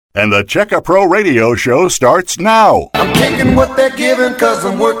And the Check a Pro radio show starts now. I'm taking what they're giving because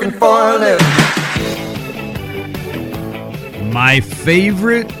I'm working for a living. My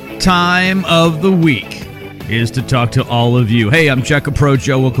favorite time of the week is to talk to all of you. Hey, I'm Check a Pro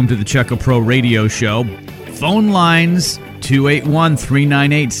Joe. Welcome to the Check a Pro radio show. Phone lines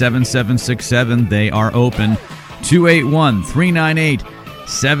 281-398-7767. They are open.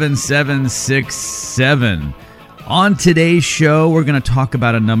 281-398-7767. On today's show, we're going to talk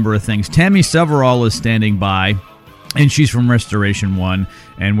about a number of things. Tammy Soverall is standing by, and she's from Restoration One,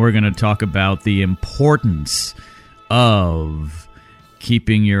 and we're going to talk about the importance of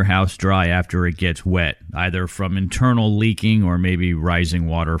keeping your house dry after it gets wet, either from internal leaking or maybe rising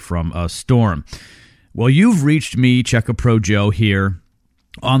water from a storm. Well, you've reached me, Check a Pro Joe, here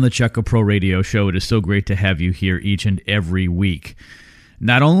on the Check a Pro radio show. It is so great to have you here each and every week.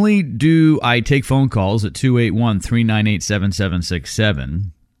 Not only do I take phone calls at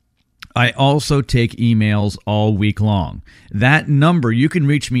 281-398-7767, I also take emails all week long. That number, you can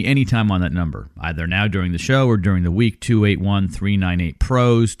reach me anytime on that number, either now during the show or during the week,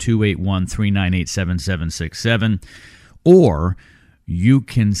 281-398-PROS, 281-398-7767, or you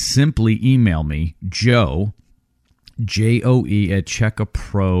can simply email me, Joe, Joe, at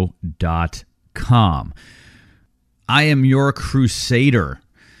checkapro.com. I am your crusader.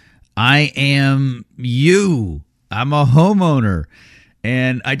 I am you. I'm a homeowner.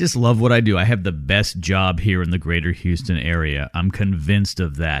 And I just love what I do. I have the best job here in the greater Houston area. I'm convinced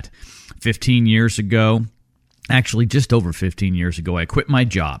of that. 15 years ago, actually just over 15 years ago, I quit my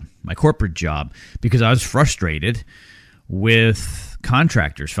job, my corporate job, because I was frustrated with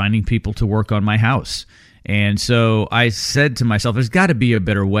contractors finding people to work on my house. And so I said to myself, there's got to be a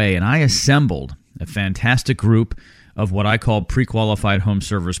better way. And I assembled a fantastic group of what I call pre-qualified home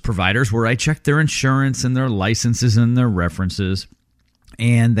service providers, where I check their insurance and their licenses and their references.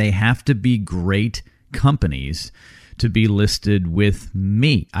 And they have to be great companies to be listed with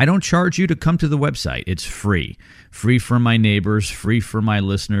me. I don't charge you to come to the website. It's free. Free for my neighbors, free for my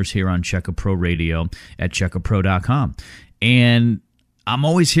listeners here on Check a Pro Radio at checkapro.com. And I'm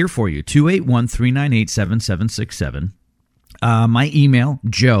always here for you, 281-398-7767. My email,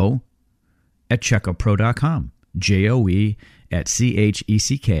 Joe at checkapro.com. Joe at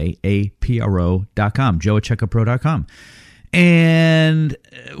checkapro.com. Joe at checkapro.com. And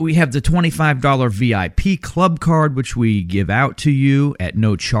we have the $25 VIP club card, which we give out to you at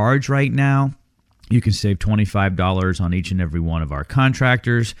no charge right now. You can save $25 on each and every one of our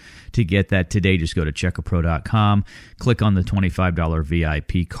contractors. To get that today, just go to checkapro.com, click on the $25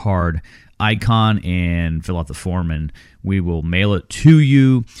 VIP card icon, and fill out the form, and we will mail it to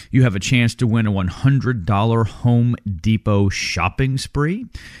you. You have a chance to win a $100 Home Depot shopping spree.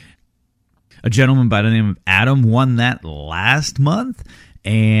 A gentleman by the name of Adam won that last month,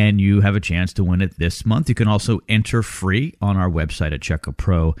 and you have a chance to win it this month. You can also enter free on our website at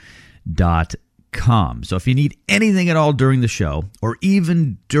checkapro.com. So if you need anything at all during the show or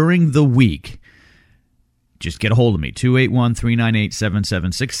even during the week, just get a hold of me,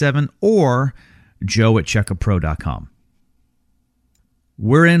 281-398-7767 or Joe at checkapro.com.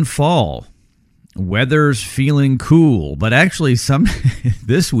 We're in fall. Weather's feeling cool, but actually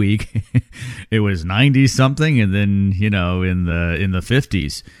this week it was 90 something, and then in the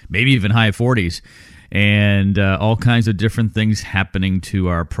 50s, maybe even high 40s, and all kinds of different things happening to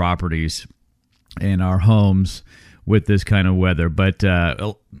our properties and our homes with this kind of weather. But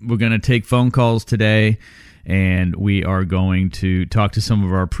we're going to take phone calls today, and we are going to talk to some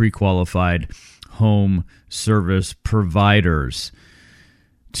of our pre-qualified home service providers.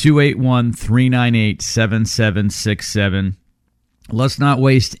 281-398-7767. Let's not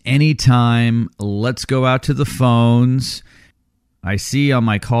waste any time. Let's go out to the phones. I see on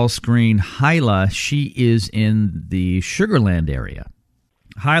my call screen Hyla. She is in the Sugarland area.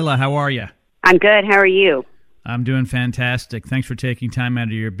 Hyla, how are you? I'm good. How are you? I'm doing fantastic. Thanks for taking time out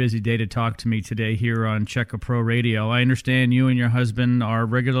of your busy day to talk to me today here on Check a Pro Radio. I understand you and your husband are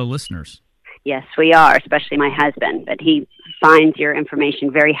regular listeners. Yes, we are, especially my husband. But he finds your information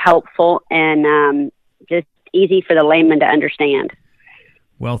very helpful and just easy for the layman to understand.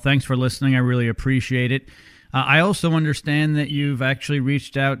 Well, thanks for listening. I really appreciate it. I also understand that you've actually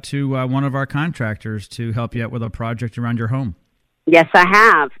reached out to one of our contractors to help you out with a project around your home. Yes, I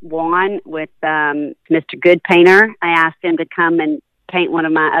have. One with Mr. Good Painter. I asked him to come and paint one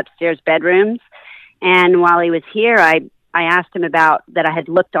of my upstairs bedrooms. And while he was here, I asked him about that I had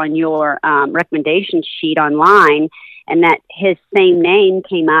looked on your recommendation sheet online, and that his same name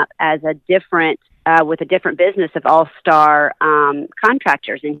came up as a different with a different business of all-star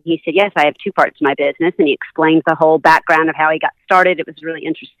contractors. And he said, yes, I have two parts to my business. And he explains the whole background of how he got started. It was really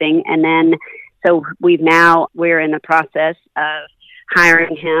interesting. And then, so we're in the process of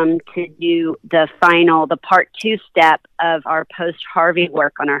hiring him to do the part 2 step of our post-Harvey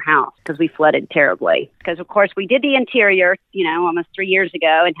work on our house, because we flooded terribly. Because, of course, we did the interior, almost 3 years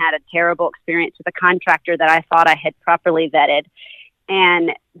ago, and had a terrible experience with a contractor that I thought I had properly vetted.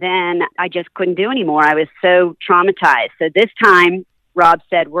 And then I just couldn't do anymore. I was so traumatized. So this time, Rob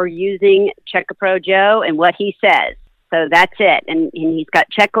said, we're using Check-A-Pro Joe and what he says. So that's it. And he's got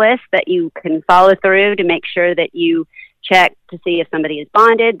checklists that you can follow through to make sure that you check to see if somebody is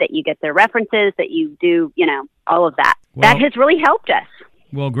bonded, that you get their references, that you do, all of that. Well, that has really helped us.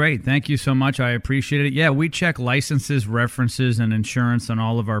 Well, great. Thank you so much. I appreciate it. Yeah, we check licenses, references, and insurance on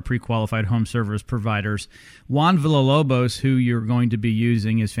all of our pre-qualified home service providers. Juan Villalobos, who you're going to be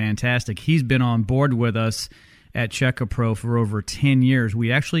using, is fantastic. He's been on board with us at Check-A-Pro for over 10 years.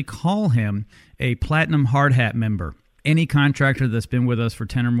 We actually call him a Platinum Hard Hat member. Any contractor that's been with us for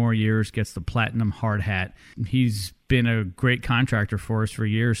 10 or more years gets the Platinum Hard Hat. He's been a great contractor for us for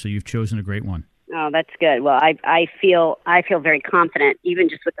years, so you've chosen a great one. Oh, that's good. Well, I feel very confident, even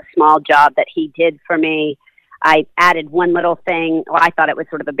just with the small job that he did for me. I added one little thing. Well, I thought it was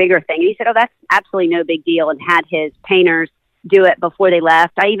sort of a bigger thing. And he said, oh, that's absolutely no big deal, and had his painters do it before they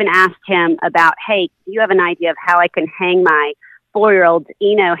left. I even asked him about, hey, do you have an idea of how I can hang my 4-year-old's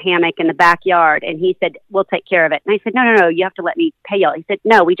hammock in the backyard? And he said, we'll take care of it. And I said, no, you have to let me pay y'all. He said,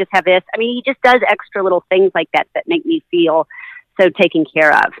 no, we just have this. I mean, he just does extra little things like that make me feel so taken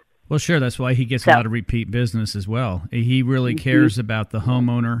care of. Well, sure. That's why he gets a lot of repeat business as well. He really cares about the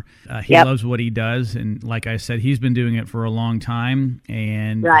homeowner. He loves what he does. And like I said, he's been doing it for a long time.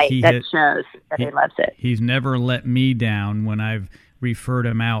 And that shows that he loves it. He's never let me down when I've referred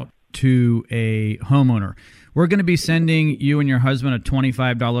him out to a homeowner. We're going to be sending you and your husband a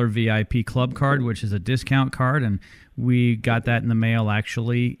 $25 VIP club card, which is a discount card, and we got that in the mail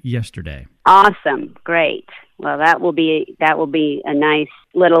actually yesterday. Awesome. Great. Well, that will be a nice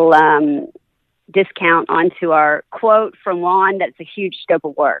little discount onto our quote from Juan. That's a huge scope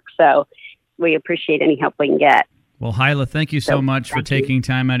of work. So we appreciate any help we can get. Well, Hyla, thank you so much for taking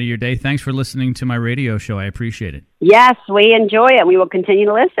time out of your day. Thanks for listening to my radio show. I appreciate it. Yes, we enjoy it. We will continue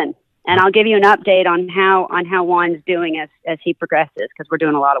to listen. And I'll give you an update on how Juan's doing as he progresses, because we're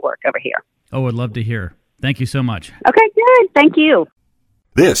doing a lot of work over here. Oh, I'd love to hear. Thank you so much. Okay, good. Thank you.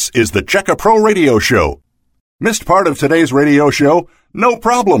 This is the Check-A-Pro Radio Show. Missed part of today's radio show? No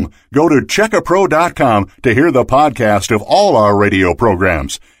problem. Go to checkapro.com to hear the podcast of all our radio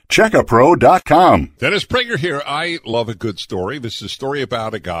programs. Checkapro.com. Dennis Prager here. I love a good story. This is a story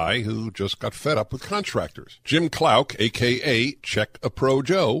about a guy who just got fed up with contractors. Jim Clouk, a.k.a. Check-A-Pro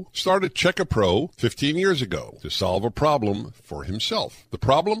Joe, started Check-A-Pro 15 years ago to solve a problem for himself. The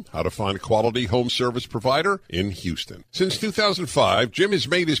problem? How to find a quality home service provider in Houston. Since 2005, Jim has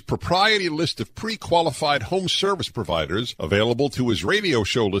made his proprietary list of pre-qualified home service providers available to his radio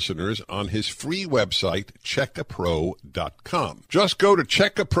show listeners on his free website, checkapro.com. Just go to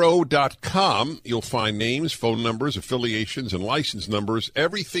checkapro.com. You'll find names, phone numbers, affiliations, and license numbers,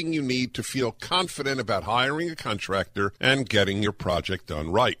 everything you need to feel confident about hiring a contractor and getting your project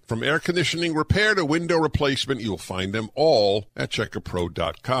done right. From air conditioning repair to window replacement, you'll find them all at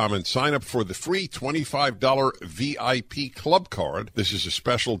checkapro.com, and sign up for the free $25 VIP club card. This is a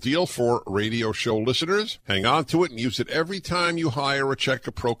special deal for radio show listeners. Hang on to it and use it every time you hire a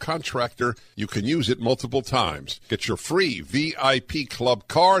Check-A-Pro contractor. You can use it multiple times. Get your free VIP club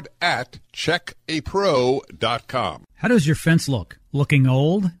card at checkapro.com. How does your fence look? Looking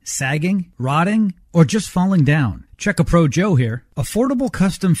old, sagging, rotting, or just falling down? Check-A-Pro Joe here. Affordable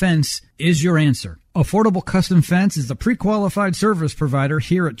Custom Fence is your answer. Affordable Custom Fence is the pre-qualified service provider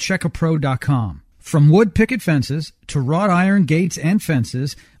here at checkapro.com. From wood picket fences to wrought iron gates and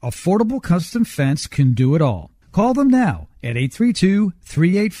fences, Affordable Custom Fence can do it all. Call them now at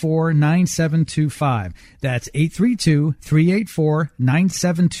 832-384-9725. That's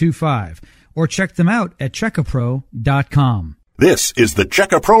 832-384-9725. Or check them out at checkapro.com. This is the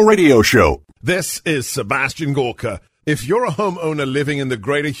Check-A-Pro Radio Show. This is Sebastian Gorka. If you're a homeowner living in the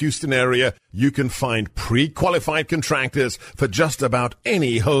greater Houston area, you can find pre-qualified contractors for just about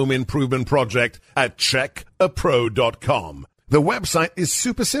any home improvement project at checkapro.com. The website is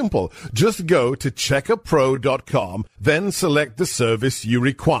super simple. Just go to checkapro.com, then select the service you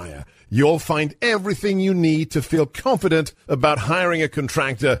require. You'll find everything you need to feel confident about hiring a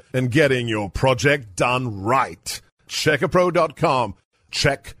contractor and getting your project done right. Checkapro.com.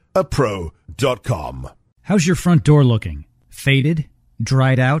 Checkapro.com. How's your front door looking? Faded?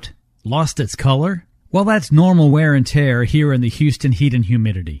 Dried out? Lost its color? Well, that's normal wear and tear here in the Houston heat and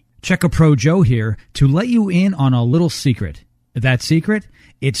humidity. Check a Pro Joe here to let you in on a little secret. That secret?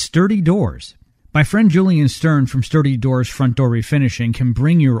 It's sturdy doors. My friend Julian Stern from Sturdy Doors Front Door Refinishing can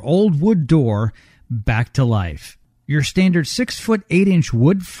bring your old wood door back to life. Your standard 6-foot 8-inch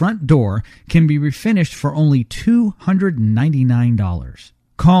wood front door can be refinished for only $299.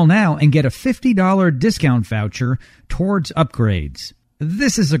 Call now and get a $50 discount voucher towards upgrades.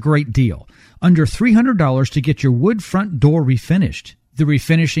 This is a great deal. Under $300 to get your wood front door refinished. The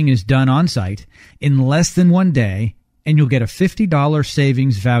refinishing is done on site in less than 1 day, and you'll get a $50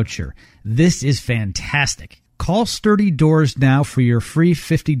 savings voucher. This is fantastic. Call Sturdy Doors now for your free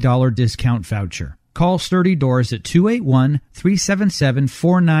 $50 discount voucher. Call Sturdy Doors at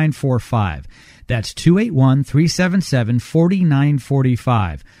 281-377-4945. That's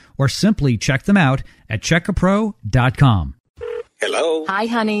 281-377-4945. Or simply check them out at checkapro.com. Hello? Hi,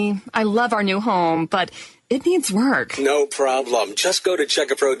 honey. I love our new home, but it needs work. No problem. Just go to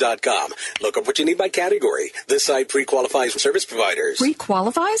checkapro.com. Look up what you need by category. This site pre-qualifies service providers.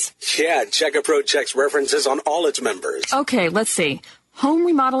 Pre-qualifies? Yeah, Checkapro checks references on all its members. Okay, let's see. Home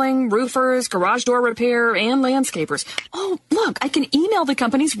remodeling, roofers, garage door repair, and landscapers. Oh, look, I can email the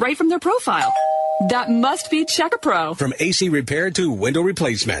companies right from their profile. That must be Checkapro. From AC repair to window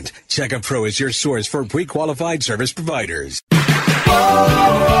replacement, Checkapro is your source for pre-qualified service providers.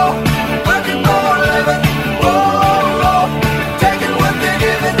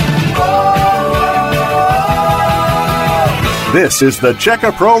 This is the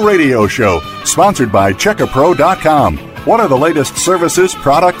Checkapro Radio Show, sponsored by checkapro.com. What are the latest services,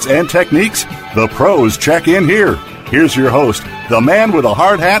 products, and techniques? The pros check in here. Here's your host, the man with a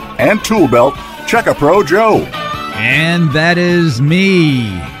hard hat and tool belt, Checkapro Joe. And that is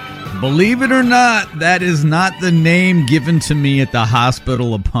me. Believe it or not, that is not the name given to me at the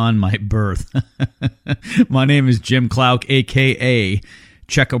hospital upon my birth. My name is Jim Clouk, a.k.a.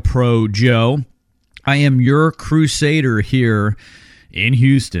 Checkapro Joe. I am your crusader here in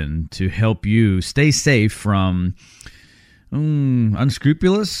Houston to help you stay safe from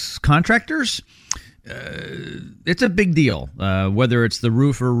unscrupulous contractors. It's a big deal, whether it's the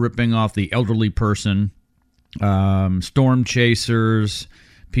roofer ripping off the elderly person, storm chasers,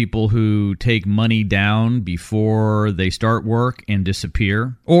 people who take money down before they start work and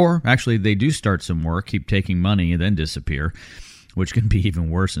disappear, or actually they do start some work, keep taking money, and then disappear, which can be even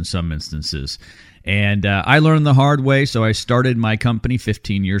worse in some instances. And I learned the hard way, so I started my company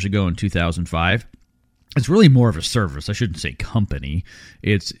 15 years ago in 2005. It's really more of a service. I shouldn't say company.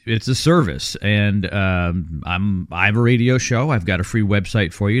 It's a service, and I have a radio show. I've got a free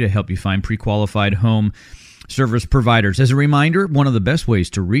website for you to help you find pre-qualified home service providers. As a reminder, one of the best ways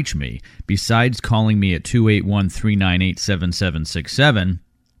to reach me, besides calling me at 281-398-7767,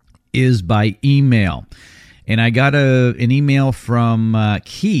 is by email. And I got an email from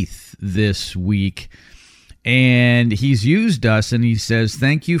Keith this week, and he's used us, and he says,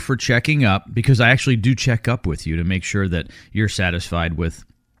 thank you for checking up, because I actually do check up with you to make sure that you're satisfied with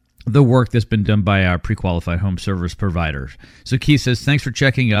the work that's been done by our pre-qualified home service providers. So Keith says, thanks for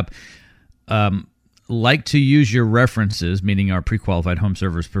checking up. Like to use your references, meaning our pre-qualified home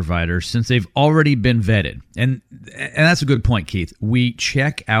service providers, since they've already been vetted. And that's a good point, Keith. We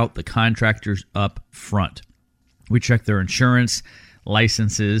check out the contractors up front. We check their insurance,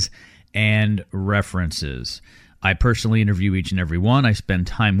 licenses, and references. I personally interview each and every one. I spend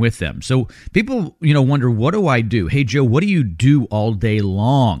time with them. So people, wonder, what do I do? Hey, Joe, what do you do all day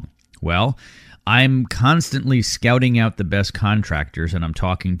long? Well, I'm constantly scouting out the best contractors, and I'm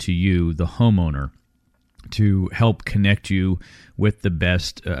talking to you, the homeowner, to help connect you with the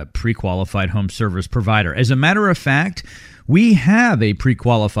best pre-qualified home service provider. As a matter of fact, we have a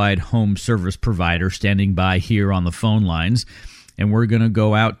pre-qualified home service provider standing by here on the phone lines, and we're going to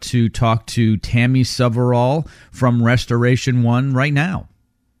go out to talk to Tammy Soverall from Restoration One right now.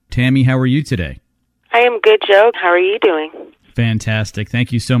 Tammy, how are you today? I am good, Joe. How are you doing? Fantastic.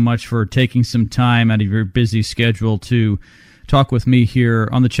 Thank you so much for taking some time out of your busy schedule to talk with me here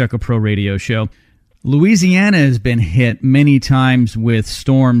on the Checkapro Radio Show. Louisiana has been hit many times with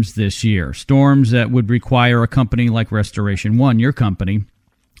storms this year, storms that would require a company like Restoration One, your company,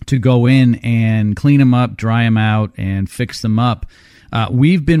 to go in and clean them up, dry them out, and fix them up.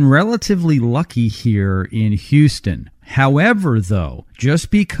 We've been relatively lucky here in Houston. However, though, just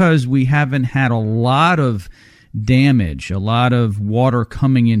because we haven't had a lot of damage, a lot of water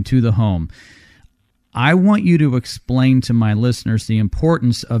coming into the home, I want you to explain to my listeners the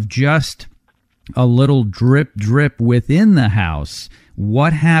importance of just a little drip within the house.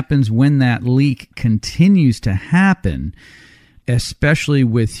 What happens when that leak continues to happen? especially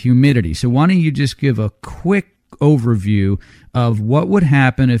with humidity. So why don't you just give a quick overview of what would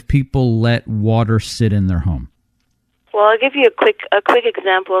happen if people let water sit in their home? Well, I'll give you a quick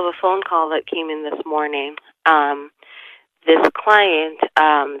example of a phone call that came in this morning. This client,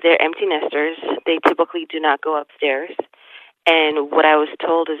 they're empty nesters. They typically do not go upstairs. And what I was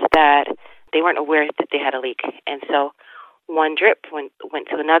told is that they weren't aware that they had a leak. And so one drip went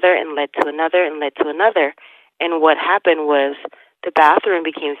to another and led to another and led to another. And what happened was the bathroom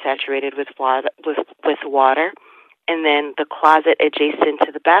became saturated with water, and then the closet adjacent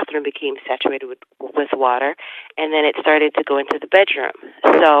to the bathroom became saturated with water, and then it started to go into the bedroom.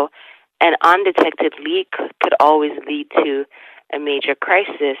 So an undetected leak could always lead to a major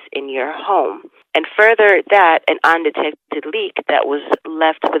crisis in your home. And further, that an undetected leak that was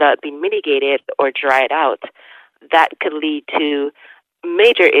left without being mitigated or dried out, that could lead to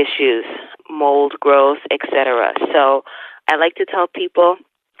major issues, mold growth, etc. So I like to tell people,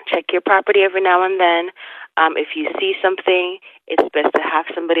 check your property every now and then. If you see something, it's best to have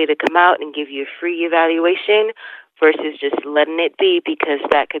somebody to come out and give you a free evaluation versus just letting it be, because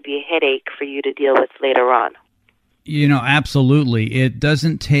that could be a headache for you to deal with later on. You know, absolutely. It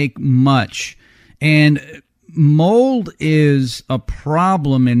doesn't take much. And mold is a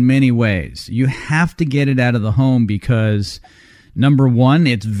problem in many ways. You have to get it out of the home because, number one,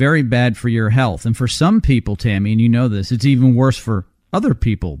 it's very bad for your health. And for some people, Tammy, and you know this, it's even worse for other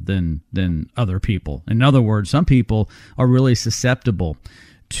people than other people. In other words, some people are really susceptible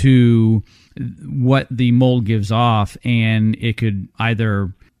to what the mold gives off, and it could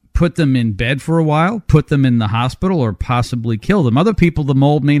either put them in bed for a while, put them in the hospital, or possibly kill them. Other people, the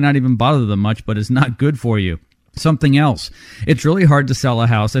mold may not even bother them much, but it's not good for you. Something else. It's really hard to sell a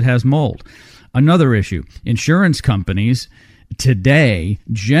house that has mold. Another issue, insurance companies today,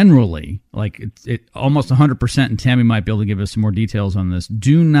 generally, like it almost 100%, and Tammy might be able to give us some more details on this,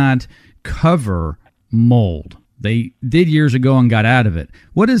 do not cover mold. They did years ago and got out of it.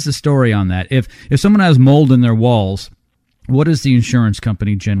 What is the story on that? If someone has mold in their walls, what does the insurance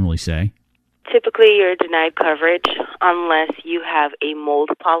company generally say? Typically, you're denied coverage unless you have a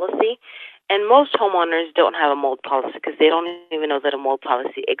mold policy. And most homeowners don't have a mold policy because they don't even know that a mold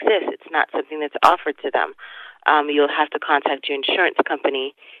policy exists. It's not something that's offered to them. You'll have to contact your insurance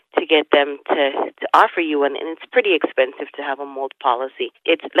company to get them to offer you one, and it's pretty expensive to have a mold policy.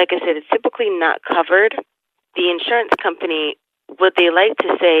 It's, like I said, it's typically not covered. The insurance company, what they like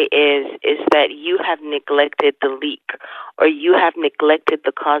to say is that you have neglected the leak or you have neglected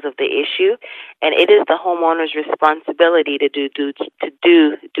the cause of the issue, and it is the homeowner's responsibility to do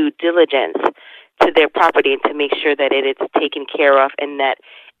due diligence to their property and to make sure that it is taken care of, and that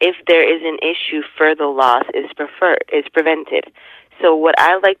if there is an issue, further loss is prevented. So what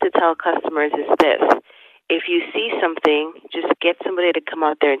I like to tell customers is this: if you see something, just get somebody to come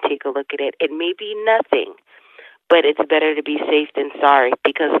out there and take a look at it. It may be nothing, but it's better to be safe than sorry,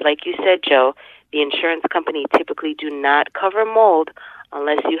 because like you said, Joe, the insurance company typically do not cover mold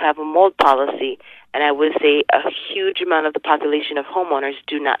unless you have a mold policy. And I would say a huge amount of the population of homeowners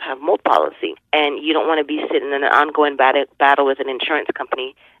do not have mold policy. And you don't want to be sitting in an ongoing battle with an insurance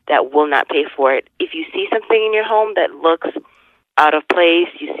company that will not pay for it. If you see something in your home that looks out of place,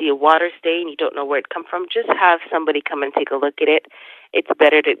 you see a water stain, you don't know where it come from, just have somebody come and take a look at it. It's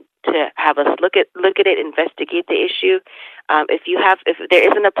better to have us look at it, investigate the issue. If there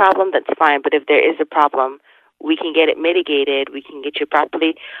isn't a problem, that's fine. But if there is a problem, we can get it mitigated. We can get you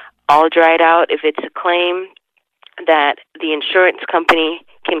properly all dried out. If it's a claim that the insurance company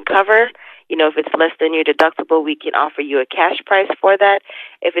can cover, if it's less than your deductible, we can offer you a cash price for that.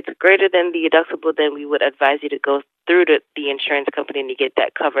 If it's greater than the deductible, then we would advise you to go through to the insurance company to get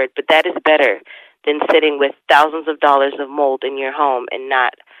that covered. But that is better than sitting with thousands of dollars of mold in your home and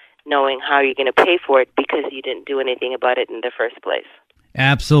not knowing how you're going to pay for it because you didn't do anything about it in the first place.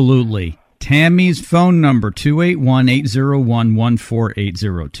 Absolutely. Tammy's phone number,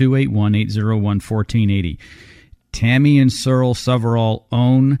 281-801-1480, 281-801-1480. Tammy and Soverall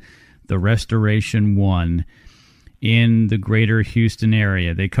own the Restoration One in the greater Houston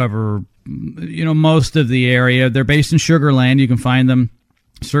area. They cover, most of the area. They're based in Sugar Land. You can find them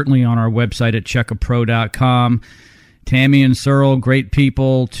certainly on our website at checkapro.com. Tammy and Searle, great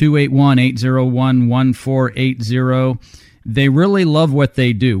people, 281-801-1480. They really love what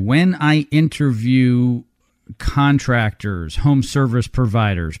they do. When I interview contractors, home service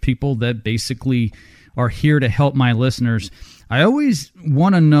providers, people that basically are here to help my listeners, I always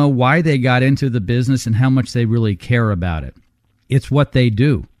want to know why they got into the business and how much they really care about it. It's what they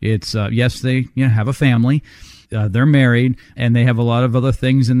do. It's, yes, they have a family, They're married, and they have a lot of other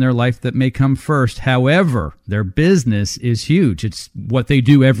things in their life that may come first. However, their business is huge. It's what they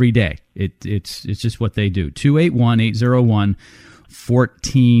do every day. It's just what they do.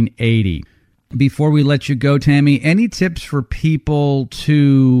 281-801-1480. Before we let you go, Tammy, any tips for people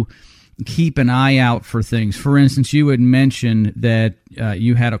to keep an eye out for things? For instance, you had mentioned that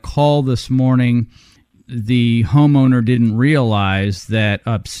you had a call this morning. The homeowner didn't realize that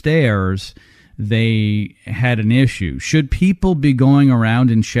upstairs they had an issue. Should people be going around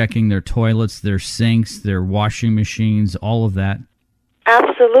and checking their toilets, their sinks, their washing machines, all of that?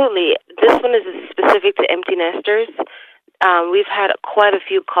 Absolutely. This one is specific to empty nesters. We've had quite a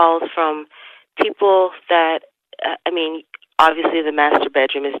few calls from people that, obviously the master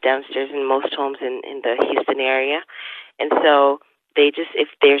bedroom is downstairs in most homes in the Houston area. And so they just, if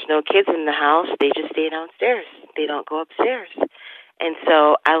there's no kids in the house, they just stay downstairs. They don't go upstairs. And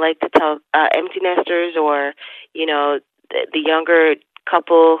so I like to tell empty nesters or, the younger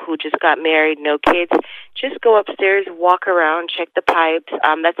couple who just got married, no kids, just go upstairs, walk around, check the pipes.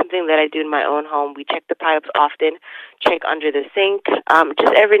 That's something that I do in my own home. We check the pipes often, check under the sink,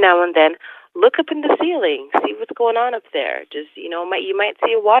 just every now and then. Look up in the ceiling, see what's going on up there. Just, you might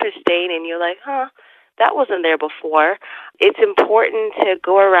see a water stain and you're like, that wasn't there before. It's important to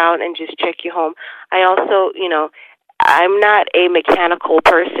go around and just check your home. I also, I'm not a mechanical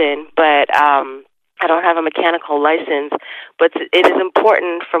person, but I don't have a mechanical license, but it is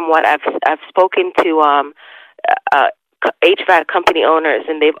important from what I've spoken to HVAC company owners,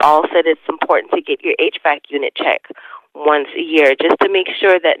 and they've all said it's important to get your HVAC unit checked once a year just to make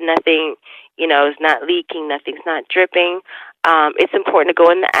sure that nothing, is not leaking, nothing's not dripping. It's important to go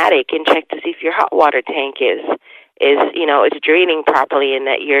in the attic and check to see if your hot water tank is it's draining properly and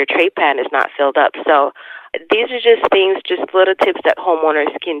that your tray pan is not filled up. So these are just things, just little tips that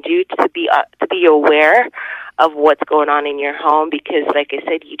homeowners can do to be aware of what's going on in your home, because like I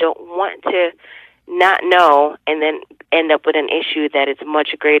said, you don't want to not know and then end up with an issue that is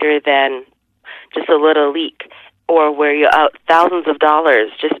much greater than just a little leak, or where you're out thousands of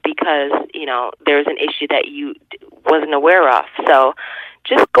dollars just because, there's an issue that you wasn't aware of. So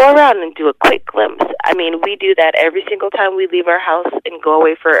just go around and do a quick glimpse. We do that every single time we leave our house and go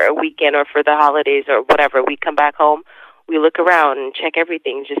away for a weekend or for the holidays or whatever. We come back home, we look around and check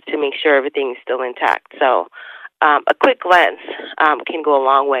everything just to make sure everything is still intact. So a quick glance can go a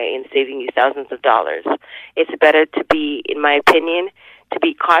long way in saving you thousands of dollars. It's better to be, in my opinion, to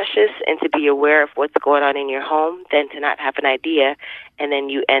be cautious and to be aware of what's going on in your home than to not have an idea, and then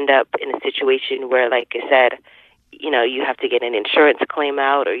you end up in a situation where, like I said, you have to get an insurance claim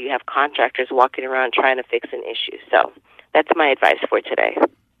out, or you have contractors walking around trying to fix an issue. So that's my advice for today.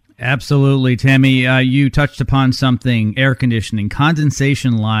 Absolutely, Tammy. You touched upon something, air conditioning.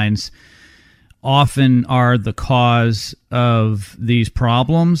 Condensation lines often are the cause of these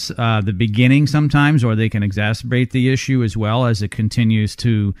problems, the beginning sometimes, or they can exacerbate the issue as well as it continues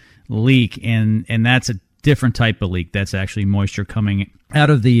to leak. And that's a different type of leak. That's actually moisture coming out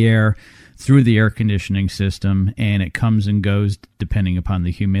of the air through the air conditioning system, and it comes and goes depending upon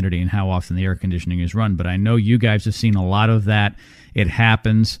the humidity and how often the air conditioning is run. But I know you guys have seen a lot of that. It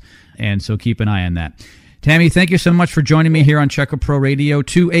happens, and so keep an eye on that. Tammy, thank you so much for joining me here on Check A Pro Radio.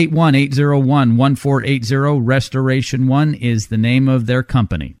 281-801-1480. Restoration One is the name of their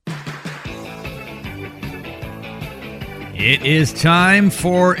company. It is time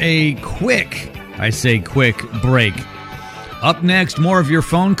for a quick break. Up next, more of your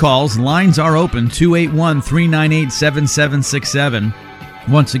phone calls. Lines are open, 281-398-7767.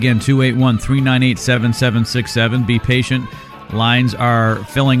 Once again, 281-398-7767. Be patient. Lines are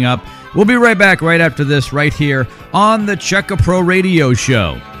filling up. We'll be right back right after this right here on the Check A Pro Radio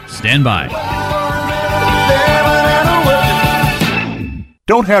Show. Stand by.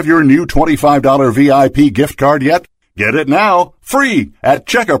 Don't have your new $25 VIP gift card yet? Get it now, free at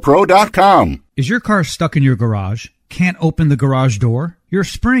checkapro.com. Is your car stuck in your garage? Can't open the garage door? Your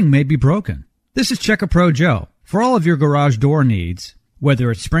spring may be broken. This is Check A Pro Joe. For all of your garage door needs,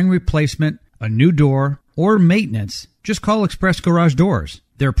 whether it's spring replacement, a new door, or maintenance, just call Express Garage Doors.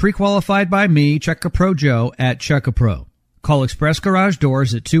 They're pre-qualified by me, Check A Pro Joe, at Check A Pro. Call Express Garage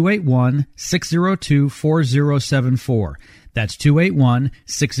Doors at 281-602-4074. That's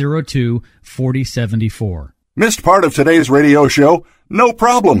 281-602-4074. Missed part of today's radio show? No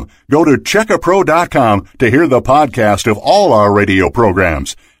problem. Go to checkapro.com to hear the podcast of all our radio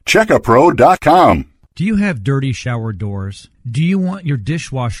programs. Checkapro.com. Do you have dirty shower doors? Do you want your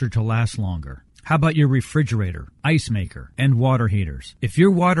dishwasher to last longer? How about your refrigerator, ice maker, and water heaters? If your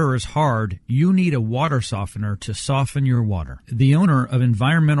water is hard, you need a water softener to soften your water. The owner of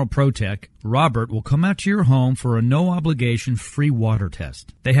Environmental ProTech, Robert, will come out to your home for a no-obligation free water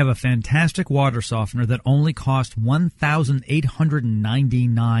test. They have a fantastic water softener that only costs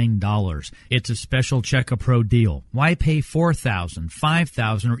 $1,899. It's a special Check-A-Pro deal. Why pay $4,000,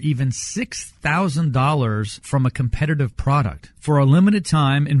 $5,000, or even $6,000 from a competitive product? For a limited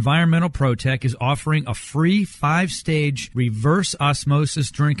time, Environmental ProTech is offering a free 5-stage reverse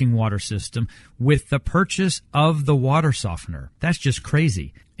osmosis drinking water system with the purchase of the water softener. That's just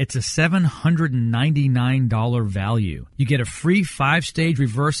crazy. It's a $799 value. You get a free 5-stage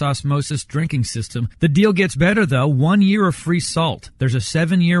reverse osmosis drinking system. The deal gets better, though. 1 year of free salt. There's a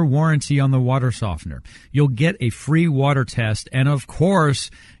 7-year warranty on the water softener. You'll get a free water test, and of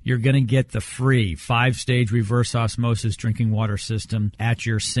course, you're going to get the free 5-stage reverse osmosis drinking water system at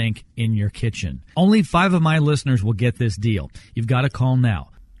your sink in your kitchen. Only 5 of my listeners will get this deal. You've got to call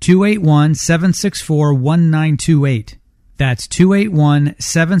now. 281-764-1928. That's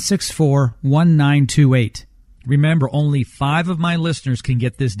 281-764-1928. Remember, only 5 of my listeners can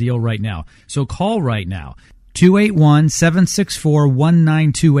get this deal right now. So call right now.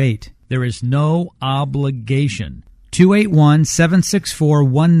 281-764-1928. There is no obligation.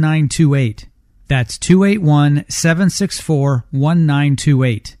 281-764-1928. That's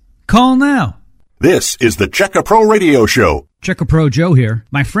 281-764-1928. Call now. This is the Check-A-Pro Radio Show. Check-A-Pro Joe here.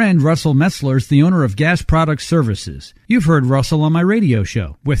 My friend Russell Metzler is the owner of Gas Product Services. You've heard Russell on my radio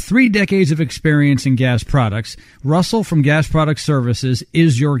show. With 3 decades of experience in gas products, Russell from Gas Product Services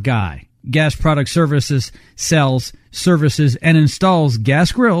is your guy. Gas Product Services sells, services, and installs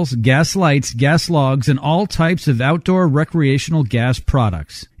gas grills, gas lights, gas logs, and all types of outdoor recreational gas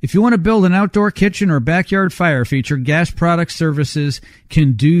products. If you want to build an outdoor kitchen or backyard fire feature, Gas Product Services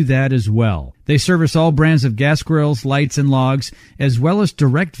can do that as well. They service all brands of gas grills, lights, and logs, as well as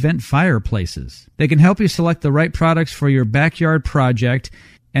direct vent fireplaces. They can help you select the right products for your backyard project,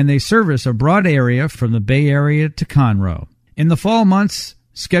 and they service a broad area from the Bay Area to Conroe. In the fall months,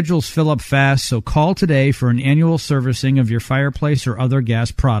 schedules fill up fast, so call today for an annual servicing of your fireplace or other gas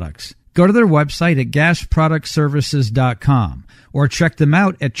products. Go to their website at gasproductservices.com or check them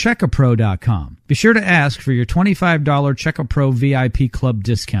out at checkapro.com. Be sure to ask for your $25 Check-A-Pro VIP Club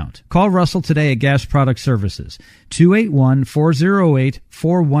discount. Call Russell today at Gas Product Services,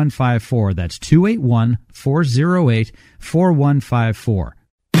 281-408-4154. That's 281-408-4154.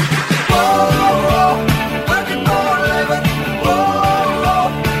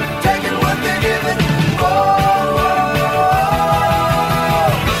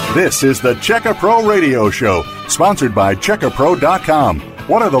 This is the Check-A-Pro Radio Show, sponsored by checkapro.com.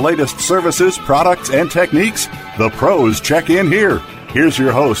 What are the latest services, products, and techniques? The pros check in here. Here's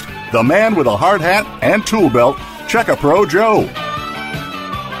your host, the man with a hard hat and tool belt, Check-A-Pro Joe.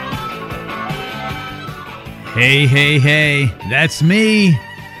 Hey, hey, hey, that's me.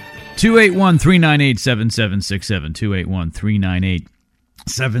 281-398-7767,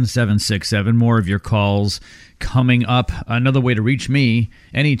 281-398-7767. More of your calls coming up. Another way to reach me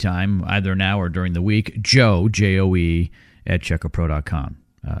anytime, either now or during the week, Joe, J-O-E, at checkapro.com.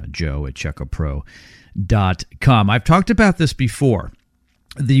 Joe at checkapro.com. I've talked about this before.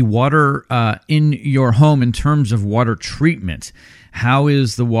 The water in your home in terms of water treatment. How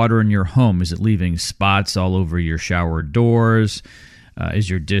is the water in your home? Is it leaving spots all over your shower doors? Is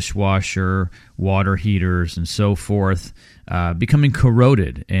your dishwasher, water heaters, and so forth becoming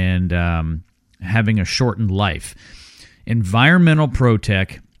corroded and having a shortened life? Environmental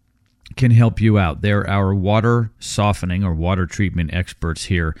ProTech can help you out. They're our water softening or water treatment experts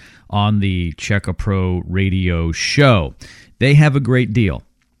here on the Check-A-Pro radio show. They have a great deal.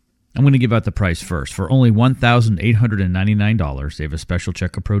 I'm going to give out the price first. For only $1,899, they have a special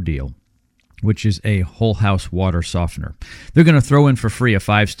Check-A-Pro deal, which is a whole house water softener. They're going to throw in for free a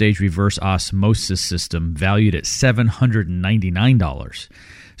 5-stage reverse osmosis system valued at $799.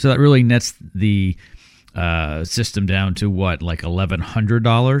 So that really nets the system down to what, like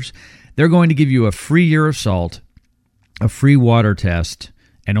 $1,100? They're going to give you a free year of salt, a free water test,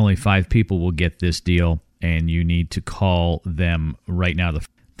 and only 5 people will get this deal, and you need to call them right now.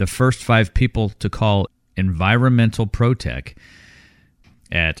 The first 5 people to call Environmental ProTech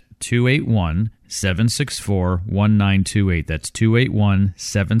at 281-764-1928. That's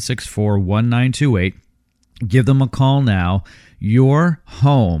 281-764-1928. Give them a call now. Your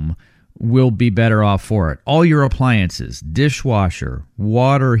home will be better off for it. All your appliances, dishwasher,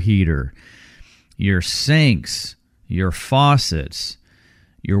 water heater, your sinks, your faucets,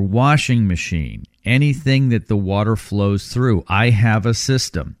 your washing machine, anything that the water flows through. I have a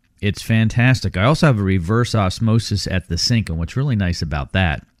system. It's fantastic. I also have a reverse osmosis at the sink, and what's really nice about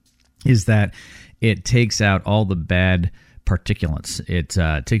that is that it takes out all the bad particulates. It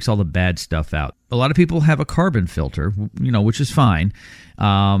takes all the bad stuff out. A lot of people have a carbon filter, which is fine,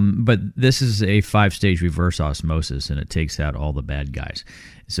 but this is a 5-stage reverse osmosis, and it takes out all the bad guys.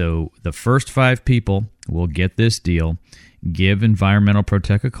 So the first 5 people will get this deal. Give Environmental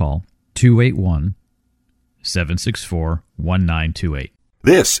Protect a call, 281-764-1928.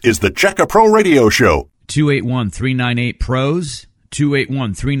 This is the Checka Pro Radio Show. 281-398-PROS,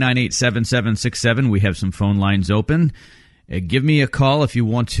 281-398-7767. We have some phone lines open. Give me a call if you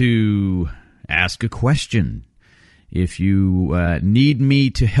want to ask a question. If you need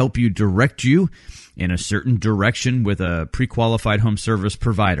me to help you direct you in a certain direction with a pre-qualified home service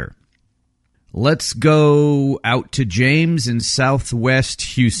provider. Let's go out to James in Southwest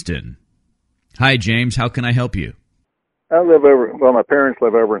Houston. Hi, James. How can I help you? My parents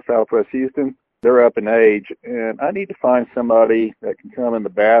live over in Southwest Houston. They're up in age, and I need to find somebody that can come in the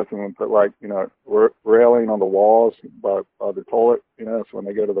bathroom and put railing on the walls by the toilet, so when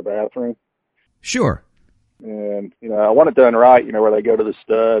they go to the bathroom. Sure. And, I want it done right, where they go to the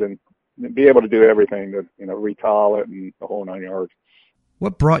stud and be able to do everything to, retile it and the whole 9 yards.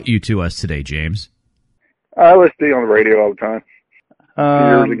 What brought you to us today, James? I listen to you on the radio all the time.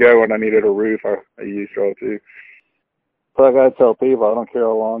 Years ago when I needed a roof, I used y'all too. But I got to tell people I don't care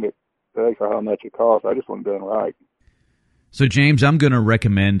how long it takes or how much it costs. I just want it done right. So, James, I'm going to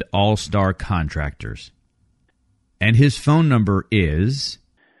recommend All-Star Contractors. And his phone number is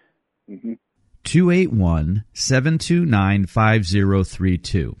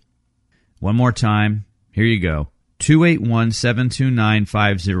 281-729-5032. One more time. Here you go.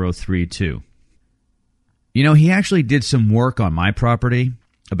 281-729-5032. He actually did some work on my property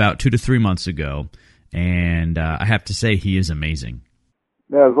about 2 to 3 months ago, and I have to say he is amazing.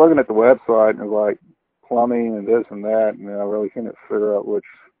 Yeah, I was looking at the website, and it was like plumbing and this and that, and I really couldn't figure out which.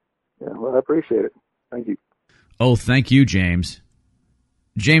 Yeah, well, I appreciate it. Thank you. Oh, thank you, James.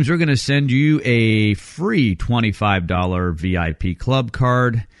 James, we're going to send you a free $25 VIP club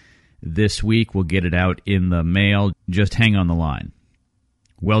card this week. We'll get it out in the mail. Just hang on the line.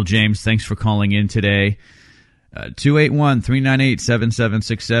 Well, James, thanks for calling in today.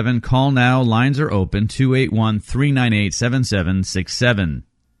 281-398-7767. Call now. Lines are open. 281-398-7767.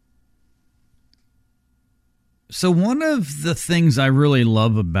 So one of the things I really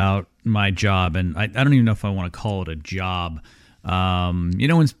love about my job, and I don't even know if I want to call it a job,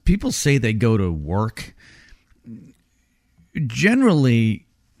 when people say they go to work, generally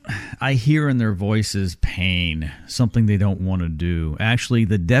I hear in their voices pain, something they don't want to do. Actually,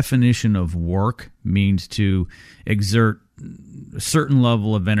 the definition of work means to exert a certain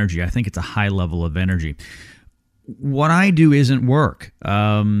level of energy. I think it's a high level of energy. What I do isn't work.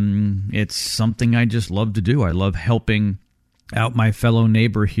 It's something I just love to do. I love helping out my fellow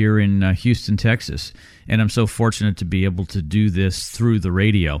neighbor here in Houston, Texas. And I'm so fortunate to be able to do this through the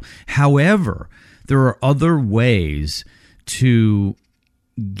radio. However, there are other ways to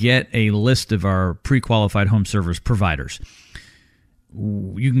get a list of our pre-qualified home service providers.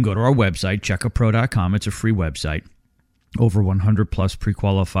 You can go to our website, checkapro.com. It's a free website. Over 100 plus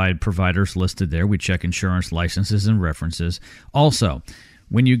pre-qualified providers listed there. We check insurance, licenses, and references. Also,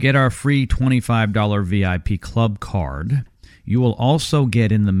 when you get our free $25 VIP club card, you will also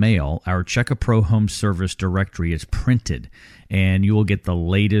get in the mail our Check-A-Pro Home Service Directory. It's printed, and you will get the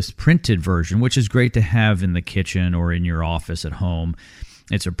latest printed version, which is great to have in the kitchen or in your office at home.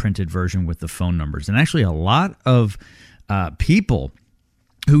 It's a printed version with the phone numbers. And actually, a lot of people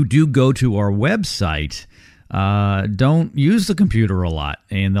who do go to our website don't use the computer a lot,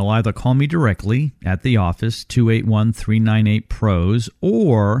 and they'll either call me directly at the office, 281-398-PROS,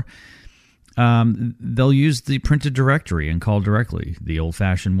 or they'll use the printed directory and call directly the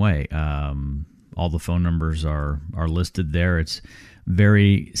old-fashioned way. All the phone numbers are listed there. It's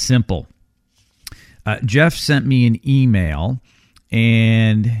very simple. Jeff sent me an email,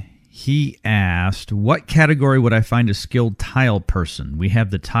 and he asked, what category would I find a skilled tile person? We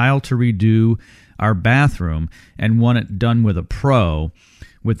have the tile to redo our bathroom and want it done with a pro,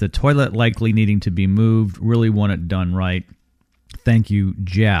 with the toilet likely needing to be moved. Really want it done right. Thank you,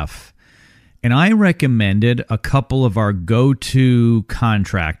 Jeff. And I recommended a couple of our go-to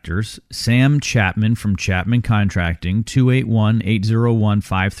contractors, Sam Chapman from Chapman Contracting,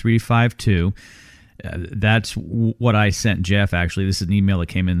 281-801-5352. That's what I sent Jeff, actually. This is an email that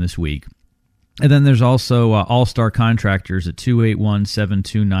came in this week. And then there's also All-Star Contractors at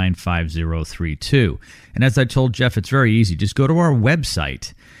 281-729-5032. And as I told Jeff, it's very easy. Just go to our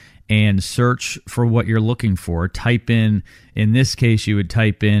website and search for what you're looking for. Type in this case, you would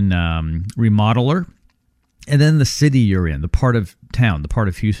type in remodeler, and then the city you're in, the part of town, the part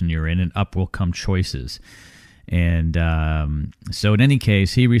of Houston you're in, and up will come choices. And so in any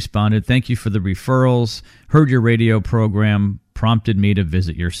case, he responded, "Thank you for the referrals. Heard your radio program, prompted me to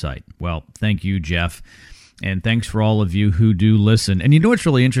visit your site." Well, thank you, Jeff. And thanks for all of you who do listen. And you know what's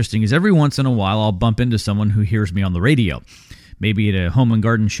really interesting is every once in a while I'll bump into someone who hears me on the radio, maybe at a home and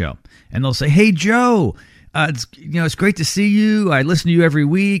garden show. And they'll say, "Hey, Joe, it's great to see you. I listen to you every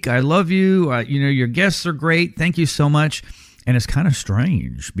week. I love you. Your guests are great. Thank you so much." And it's kind of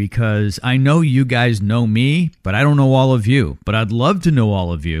strange because I know you guys know me, but I don't know all of you. But I'd love to know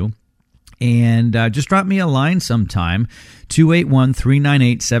all of you. And just drop me a line sometime,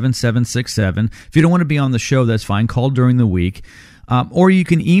 281-398-7767. If you don't want to be on the show, that's fine. Call during the week. Or you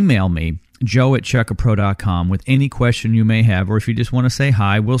can email me, joe@checkapro.com, with any question you may have. Or if you just want to say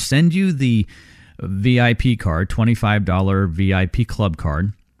hi, we'll send you the VIP card, $25 VIP club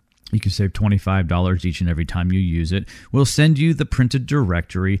card. You can save $25 each and every time you use it. We'll send you the printed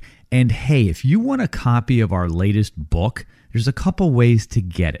directory. And hey, if you want a copy of our latest book, there's a couple ways to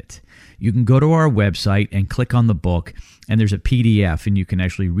get it. You can go to our website and click on the book, and there's a PDF, and you can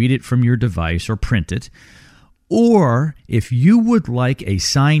actually read it from your device or print it. Or if you would like a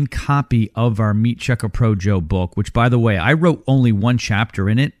signed copy of our Meet Check a Pro Joe book, which, by the way, I wrote only one chapter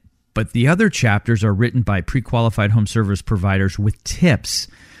in it, but the other chapters are written by pre-qualified home service providers with tips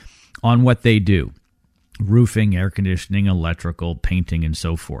on what they do: roofing, air conditioning, electrical, painting, and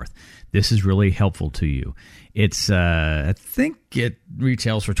so forth. This is really helpful to you. It's I think it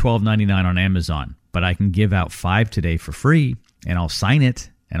retails for $12.99 on Amazon, but I can give out 5 today for free, and I'll sign it,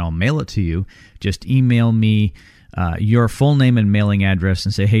 and I'll mail it to you. Just email me your full name and mailing address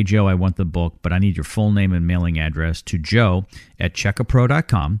and say, "Hey, Joe, I want the book, but I need your full name and mailing address," to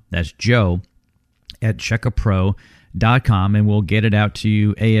joe@checkapro.com. That's joe@checkapro.com, and we'll get it out to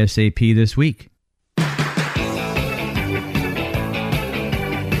you ASAP this week.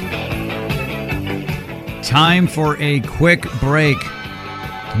 Time for a quick break.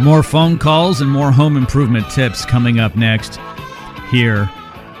 More phone calls and more home improvement tips coming up next here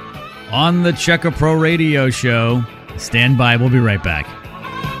on the Check a Pro Radio Show. Stand by. We'll be right back.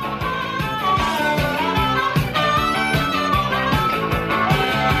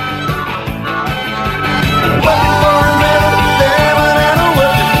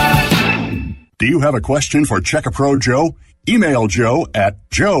 Do you have a question for Check a Pro Joe? Email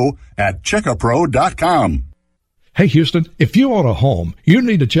joe@checkapro.com. Hey, Houston, if you own a home, you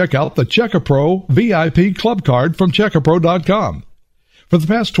need to check out the Check a Pro VIP Club Card from checkapro.com. For the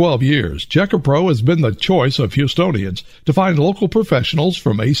past 12 years, Check a Pro has been the choice of Houstonians to find local professionals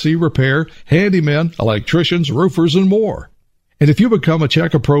from AC repair, handymen, electricians, roofers, and more. And if you become a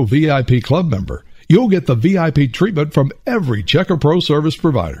Check a Pro VIP Club member, you'll get the VIP treatment from every Check a Pro service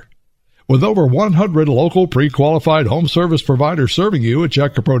provider. With over 100 local pre-qualified home service providers serving you at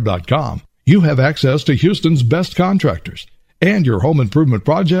checkapro.com, you have access to Houston's best contractors, and your home improvement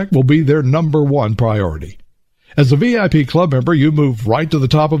project will be their number one priority. As a VIP club member, you move right to the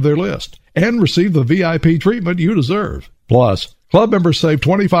top of their list and receive the VIP treatment you deserve. Plus, club members save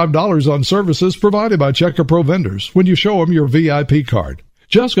 $25 on services provided by Check a Pro vendors when you show them your VIP card.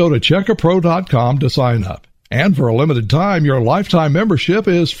 Just go to checkapro.com to sign up. And for a limited time, your lifetime membership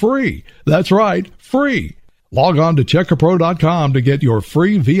is free. That's right, free. Log on to checkapro.com to get your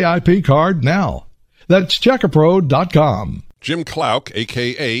free VIP card now. That's checkapro.com. Jim Clouk,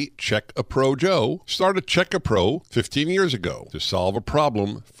 a.k.a. Check a Pro Joe, started Check a Pro 15 years ago to solve a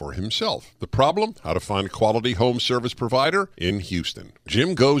problem for himself. The problem? How to find a quality home service provider in Houston.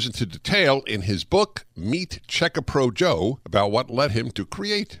 Jim goes into detail in his book, Meet Check a Pro Joe, about what led him to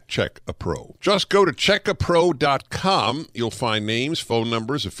create Check a Pro. Just go to checkapro.com. You'll find names, phone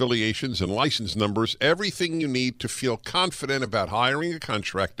numbers, affiliations, and license numbers, everything you need to feel confident about hiring a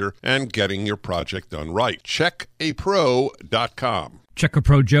contractor and getting your project done right. Checkapro.com. Check a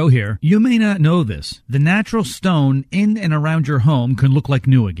Pro Joe here. You may not know this. The natural stone in and around your home can look like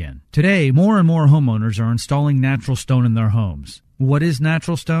new again. Today, more and more homeowners are installing natural stone in their homes. What is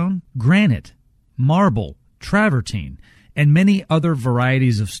natural stone? Granite, marble, travertine, and many other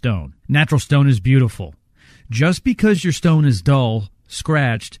varieties of stone. Natural stone is beautiful. Just because your stone is dull,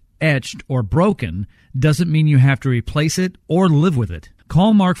 scratched, etched, or broken doesn't mean you have to replace it or live with it.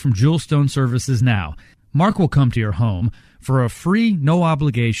 Call Mark from Jewel Stone Services now. Mark will come to your home for a free,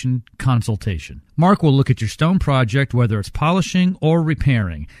 no-obligation consultation. Mark will look at your stone project, whether it's polishing or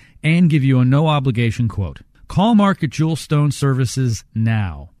repairing, and give you a no-obligation quote. Call Mark at Jewel Stone Services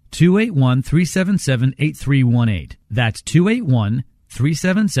now. 281-377-8318. That's 281-377-8318.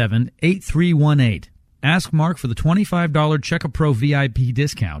 888-377-8318. Ask Mark for the $25 Check-A-Pro VIP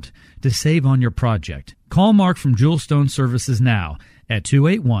discount to save on your project. Call Mark from Jewelstone Services now at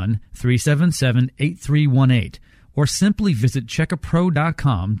 281-377-8318 or simply visit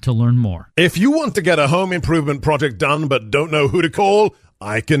checkapro.com to learn more. If you want to get a home improvement project done but don't know who to call,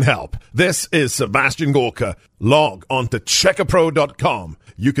 I can help. This is Sebastian Gorka. Log on to checkapro.com.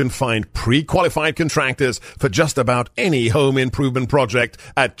 You can find pre-qualified contractors for just about any home improvement project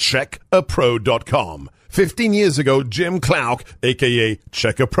at checkapro.com. 15 years ago, Jim Clark, a.k.a.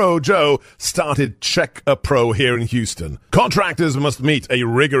 Check-A-Pro Joe, started Check-A-Pro here in Houston. Contractors must meet a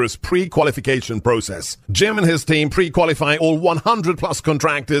rigorous pre-qualification process. Jim and his team pre-qualify all 100-plus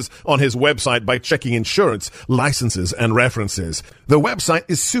contractors on his website by checking insurance, licenses, and references. The website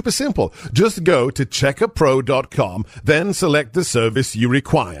is super simple. Just go to checkapro.com, then select the service you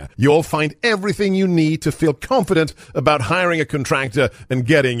require. You'll find everything you need to feel confident about hiring a contractor and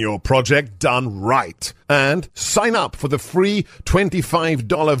getting your project done right. And sign up for the free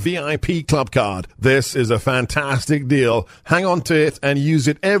 $25 VIP club card. This is a fantastic deal. Hang on to it and use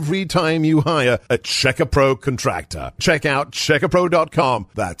it every time you hire a Check-A-Pro contractor. Check out checkapro.com.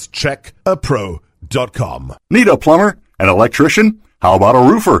 That's checkapro.com. Need a plumber? An electrician? How about a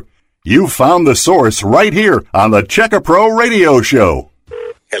roofer? You've found the source right here on the Check-A-Pro Radio Show.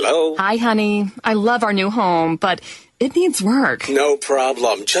 Hello? Hi, honey. I love our new home, but it needs work. No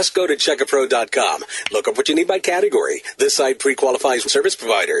problem. Just go to checkapro.com. Look up what you need by category. This site pre-qualifies service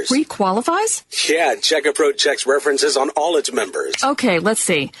providers. Pre-qualifies? Yeah, Checkapro checks references on all its members. Okay, let's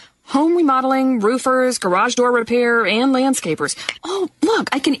see. Home remodeling, roofers, garage door repair, and landscapers. Oh, look,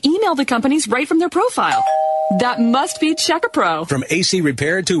 I can email the companies right from their profile. That must be Check-A-Pro. From AC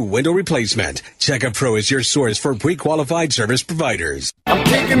repair to window replacement, Check-A-Pro is your source for pre-qualified service providers. I'm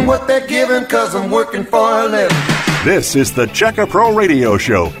taking what they're giving because I'm working for a living. This is the Check-A-Pro Radio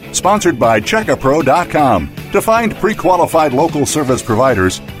Show, sponsored by checkapro.com. To find pre-qualified local service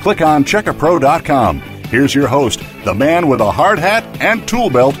providers, click on checkapro.com. Here's your host, the man with a hard hat and tool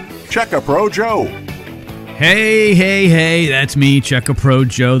belt, Check-A-Pro Joe. Hey, that's me, Check-A-Pro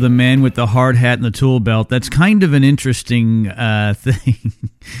Joe, the man with the hard hat and the tool belt. That's kind of an interesting thing.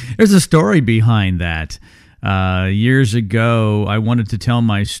 There's a story behind that. Years ago, I wanted to tell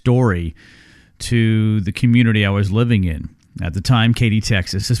my story to the community I was living in. At the time, Katy,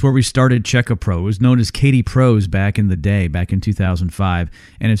 Texas. This is where we started Check-A-Pro. It was known as Katy Pros back in the day, back in 2005,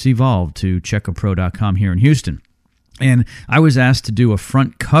 and it's evolved to checkapro.com here in Houston. And I was asked to do a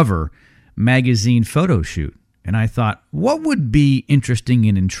front cover magazine photo shoot. And I thought, what would be interesting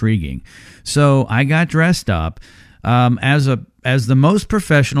and intriguing? So I got dressed up as the most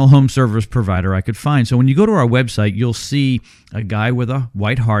professional home service provider I could find. So when you go to our website, you'll see a guy with a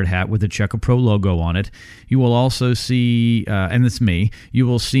white hard hat with a Check-A-Pro logo on it. You will also see, and it's me, you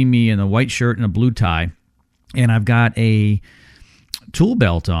will see me in a white shirt and a blue tie. And I've got a tool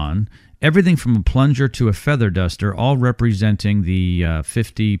belt on. Everything from a plunger to a feather duster, all representing the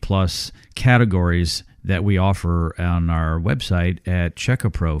 50-plus categories that we offer on our website at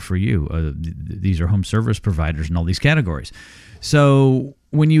Check-A-Pro for you. These are home service providers in all these categories. So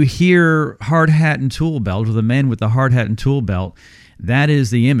when you hear hard hat and tool belt, or the man with the hard hat and tool belt, that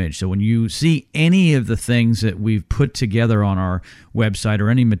is the image. So when you see any of the things that we've put together on our website or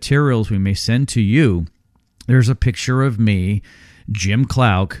any materials we may send to you, there's a picture of me, Jim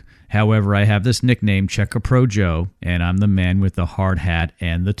Clark. However, I have this nickname, Check-A-Pro Joe, and I'm the man with the hard hat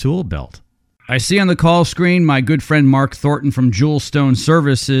and the tool belt. I see on the call screen my good friend Mark Thornton from Jewelstone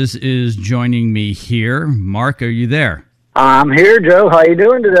Services is joining me here. Mark, are you there? I'm here, Joe. How you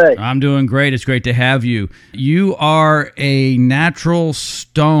doing today? I'm doing great. It's great to have you. You are a natural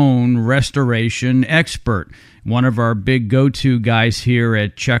stone restoration expert, one of our big go-to guys here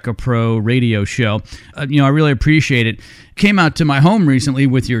at Check-A-Pro Radio Show. I really appreciate it. Came out to my home recently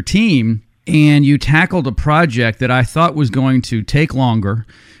with your team, and you tackled a project that I thought was going to take longer,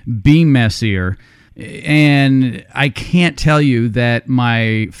 be messier, and I can't tell you that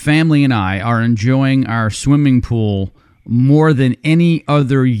my family and I are enjoying our swimming pool more than any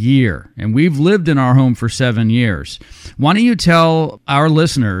other year. And we've lived in our home for 7 years. Why don't you tell our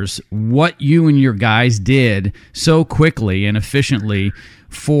listeners what you and your guys did so quickly and efficiently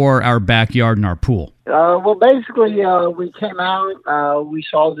for our backyard and our pool? Well, basically, we came out, we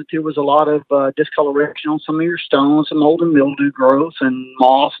saw that there was a lot of discoloration on some of your stones, some mold and mildew growth and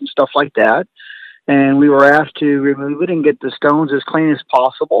moss and stuff like that. And we were asked to remove it and get the stones as clean as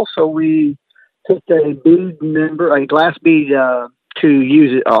possible. So we took a glass bead to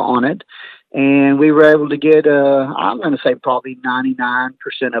use it on it. And we were able to get, I'm going to say probably 99%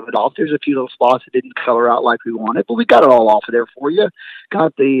 of it off. There's a few little spots that didn't color out like we wanted, but we got it all off of there for you.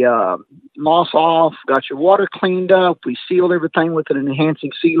 Got the moss off, got your water cleaned up. We sealed everything with an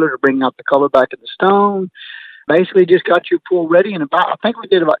enhancing sealer to bring out the color back in the stone. Basically just got your pool ready in I think we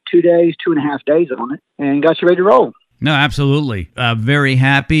did about 2.5 days on it, and got you ready to roll. No, absolutely. Very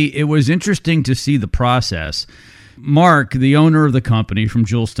happy. It was interesting to see the process. Mark, the owner of the company from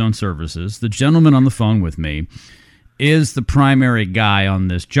Jewelstone Services, the gentleman on the phone with me, is the primary guy on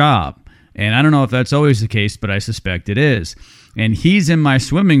this job. And I don't know if that's always the case, but I suspect it is. And he's in my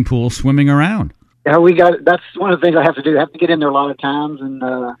swimming pool swimming around. Yeah, that's one of the things I have to do. I have to get in there a lot of times, and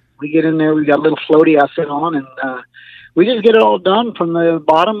we get in there. We got a little floaty I sit on, and we just get it all done from the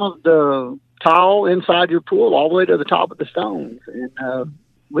bottom of the tile inside your pool all the way to the top of the stones. And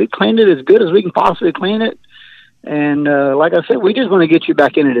we cleaned it as good as we can possibly clean it. And like I said, we just want to get you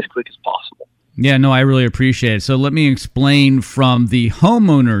back in it as quick as possible. Yeah, no, I really appreciate it. So let me explain from the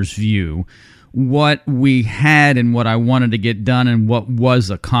homeowner's view what we had and what I wanted to get done and what was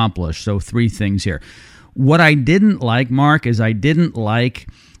accomplished. So 3 things here. What I didn't like, Mark, is I didn't like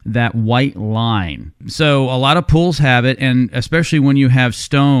that white line. So a lot of pools have it, and especially when you have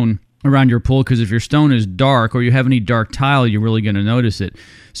stone around your pool, because if your stone is dark or you have any dark tile, you're really going to notice it.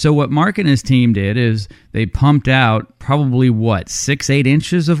 So what Mark and his team did is they pumped out probably, 6-8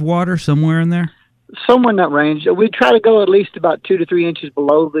 inches of water, somewhere in there? Somewhere in that range. We try to go at least about 2 to 3 inches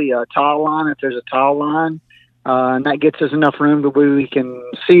below the tile line, if there's a tile line. And that gets us enough room to where we can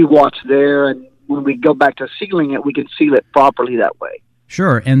see what's there. And when we go back to sealing it, we can seal it properly that way.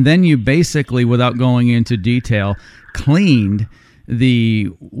 Sure. And then you basically, without going into detail, cleaned the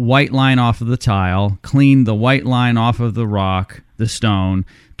white line off of the tile, cleaned the white line off of the rock, the stone,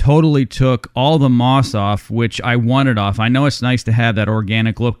 totally took all the moss off, which I wanted off. I know it's nice to have that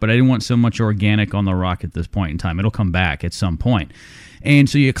organic look, but I didn't want so much organic on the rock at this point in time. It'll come back at some point. And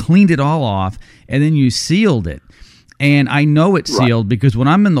so you cleaned it all off, and then you sealed it. And I know it's sealed because when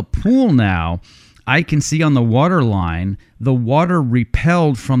I'm in the pool now, I can see on the water line, the water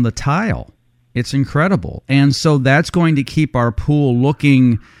repelled from the tile. It's incredible. And so that's going to keep our pool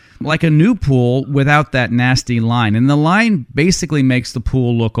looking like a new pool without that nasty line. And the line basically makes the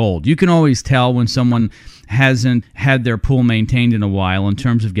pool look old. You can always tell when someone hasn't had their pool maintained in a while in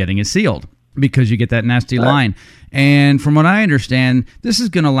terms of getting it sealed, because you get that nasty line. And from what I understand, this is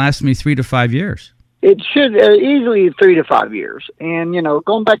going to last me 3 to 5 years. It should easily 3 to 5 years. And,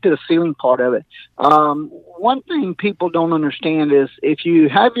 going back to the sealing part of it, one thing people don't understand is if you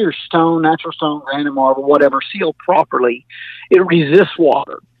have your stone, natural stone, granite marble, whatever, sealed properly, it resists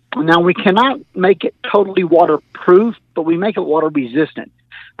water. Now, we cannot make it totally waterproof, but we make it water resistant.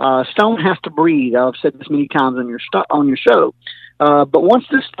 Stone has to breathe. I've said this many times on your show. But once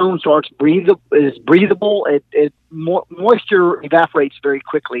the stone starts is breathable, moisture evaporates very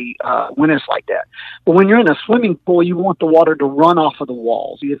quickly when it's like that. But when you're in a swimming pool, you want the water to run off of the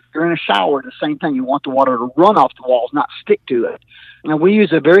walls. If you're in a shower, the same thing. You want the water to run off the walls, not stick to it. Now, we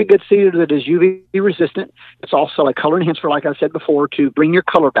use a very good sealer that is UV resistant. It's also a color enhancer, like I said before, to bring your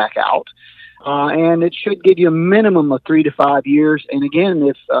color back out. And it should give you a minimum of 3 to 5 years. And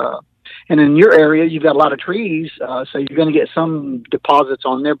again, and in your area, you've got a lot of trees, so you're going to get some deposits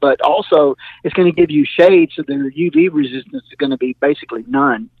on there, but also it's going to give you shade, so their UV resistance is going to be basically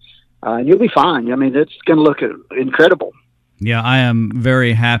none. And you'll be fine. I mean, it's going to look incredible. Yeah, I am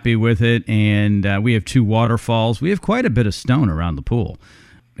very happy with it, and we have 2 waterfalls. We have quite a bit of stone around the pool,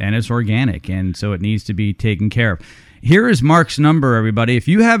 and it's organic, and so it needs to be taken care of. Here is Mark's number, everybody. If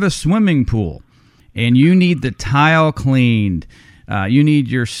you have a swimming pool and you need the tile cleaned, you need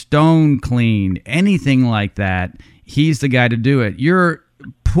your stone cleaned, anything like that, he's the guy to do it. Your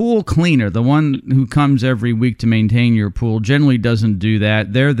pool cleaner, the one who comes every week to maintain your pool, generally doesn't do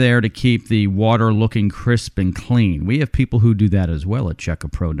that. They're there to keep the water looking crisp and clean. We have people who do that as well at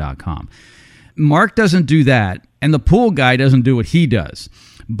checkapro.com. Mark doesn't do that, and the pool guy doesn't do what he does.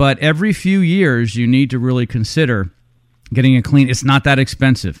 But every few years, you need to really consider getting it clean. It's not that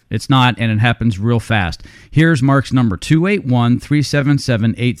expensive. It's not, and it happens real fast. Here's Mark's number,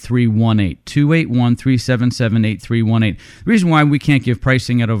 281-377-8318. 281-377-8318. The reason why we can't give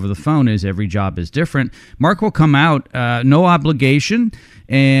pricing out over the phone is every job is different. Mark will come out, no obligation,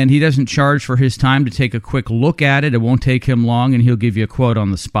 and he doesn't charge for his time to take a quick look at it. It won't take him long, and he'll give you a quote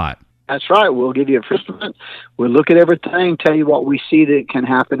on the spot. That's right. We'll give you a first estimate. We'll look at everything, tell you what we see that can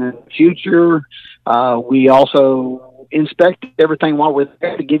happen in the future. We also inspect everything while we're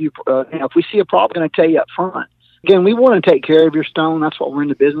there to give you, if we see a problem, we're going to tell you up front. Again, we want to take care of your stone. That's what we're in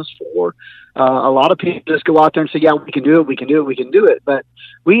the business for. A lot of people just go out there and say, yeah, we can do it. But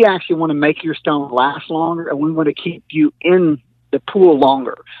we actually want to make your stone last longer, and we want to keep you in the pool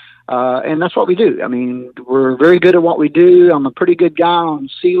longer. And that's what we do. I mean, we're very good at what we do. I'm a pretty good guy on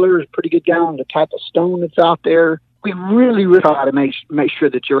sealers, pretty good guy on the type of stone that's out there. We really, really try to make sure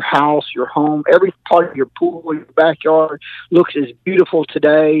that your house, your home, every part of your pool, your backyard looks as beautiful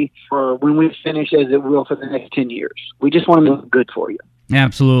today or when we finish as it will for the next 10 years. We just want to look good for you.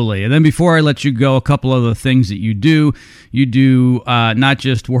 Absolutely. And then before I let you go, a couple other things that you do. You do not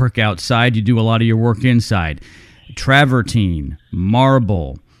just work outside, you do a lot of your work inside. Travertine,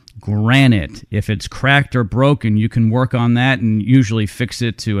 marble, granite. If it's cracked or broken, you can work on that and usually fix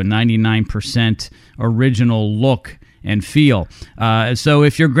it to a 99% original look and feel. So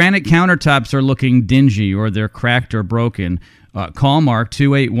if your granite countertops are looking dingy or they're cracked or broken, call Mark,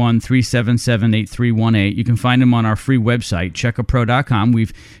 281-377-8318. You can find him on our free website, checkapro.com.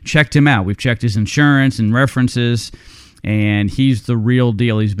 We've checked him out. We've checked his insurance and references, and he's the real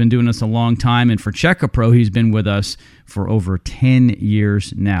deal. He's been doing this a long time, and for Check-A-Pro, he's been with us for over 10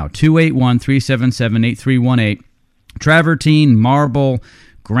 years now. 281-377-8318. Travertine, marble,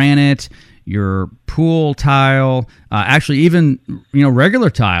 granite, your pool tile, actually even regular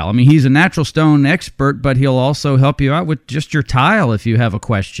tile. I mean, he's a natural stone expert, but he'll also help you out with just your tile if you have a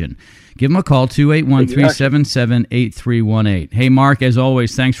question. Give him a call, 281-377-8318. Hey, Mark, as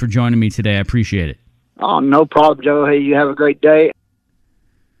always, thanks for joining me today. I appreciate it. Oh, no problem, Joe. Hey, you have a great day.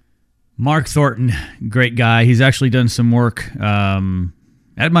 Mark Thornton, great guy. He's actually done some work at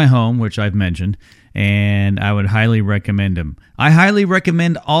my home, which I've mentioned, and I would highly recommend him. I highly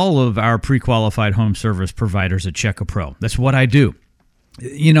recommend all of our pre-qualified home service providers at Check-A-Pro. That's what I do.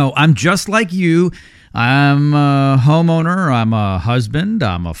 I'm just like you. I'm a homeowner. I'm a husband.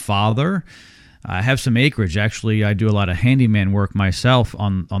 I'm a father. I have some acreage. Actually, I do a lot of handyman work myself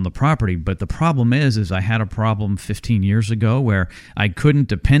on the property. But the problem is I had a problem 15 years ago where I couldn't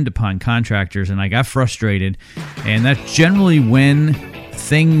depend upon contractors, and I got frustrated. And that's generally when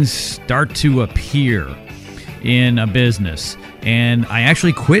things start to appear in a business. And I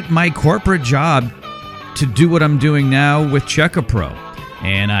actually quit my corporate job to do what I'm doing now with Check-A-Pro.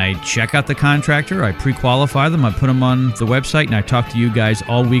 And I check out the contractor, I pre-qualify them, I put them on the website, and I talk to you guys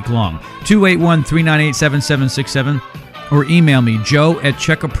all week long. 281-398-7767 or email me,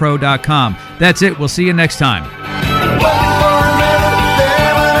 joe@checkapro.com. That's it. We'll see you next time.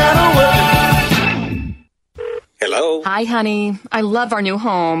 Hello? Hi, honey. I love our new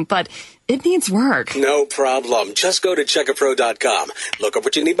home, but it needs work. No problem. Just go to checkapro.com. Look up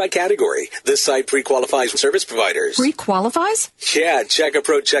what you need by category. This site pre-qualifies service providers. Pre-qualifies? Yeah,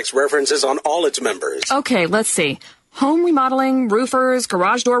 Check-A-Pro checks references on all its members. Okay, let's see. Home remodeling, roofers,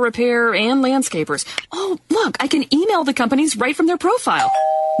 garage door repair, and landscapers. Oh, look, I can email the companies right from their profile.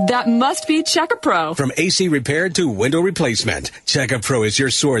 That must be Check-A-Pro. From AC repair to window replacement, Check-A-Pro is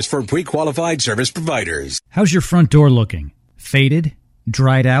your source for pre-qualified service providers. How's your front door looking? Faded?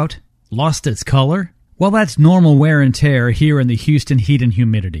 Dried out? Lost its color? Well, that's normal wear and tear here in the Houston heat and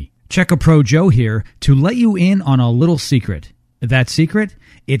humidity. Check-A-Pro Joe here to let you in on a little secret. That secret?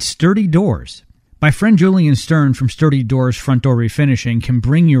 It's Sturdy Doors. My friend Julian Stern from Sturdy Doors Front Door Refinishing can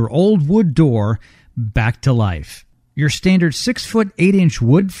bring your old wood door back to life. Your standard 6-foot 8-inch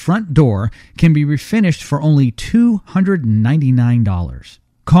wood front door can be refinished for only $299.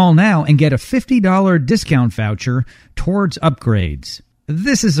 Call now and get a $50 discount voucher towards upgrades.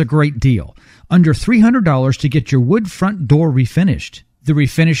 This is a great deal. Under $300 to get your wood front door refinished. The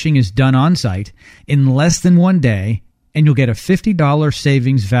refinishing is done on site in less than 1 day, and you'll get a $50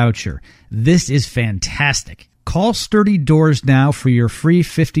 savings voucher. This is fantastic. Call Sturdy Doors now for your free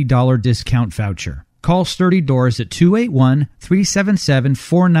 $50 discount voucher. Call Sturdy Doors at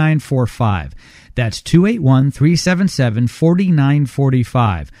 281-377-4945. That's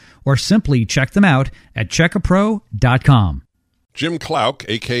 281-377-4945. Or simply check them out at checkapro.com. Jim Clouk,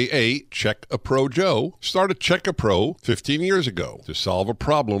 a.k.a. Check-A-Pro Joe, started Check-A-Pro 15 years ago to solve a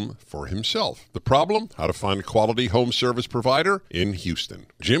problem for himself. The problem? How to find a quality home service provider in Houston.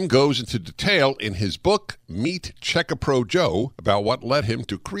 Jim goes into detail in his book, Meet Check-A-Pro Joe, about what led him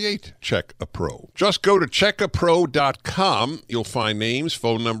to create Check-A-Pro. Just go to checkapro.com. You'll find names,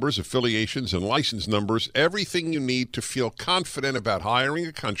 phone numbers, affiliations, and license numbers, everything you need to feel confident about hiring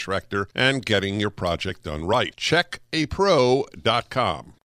a contractor and getting your project done right. Checkapro.com.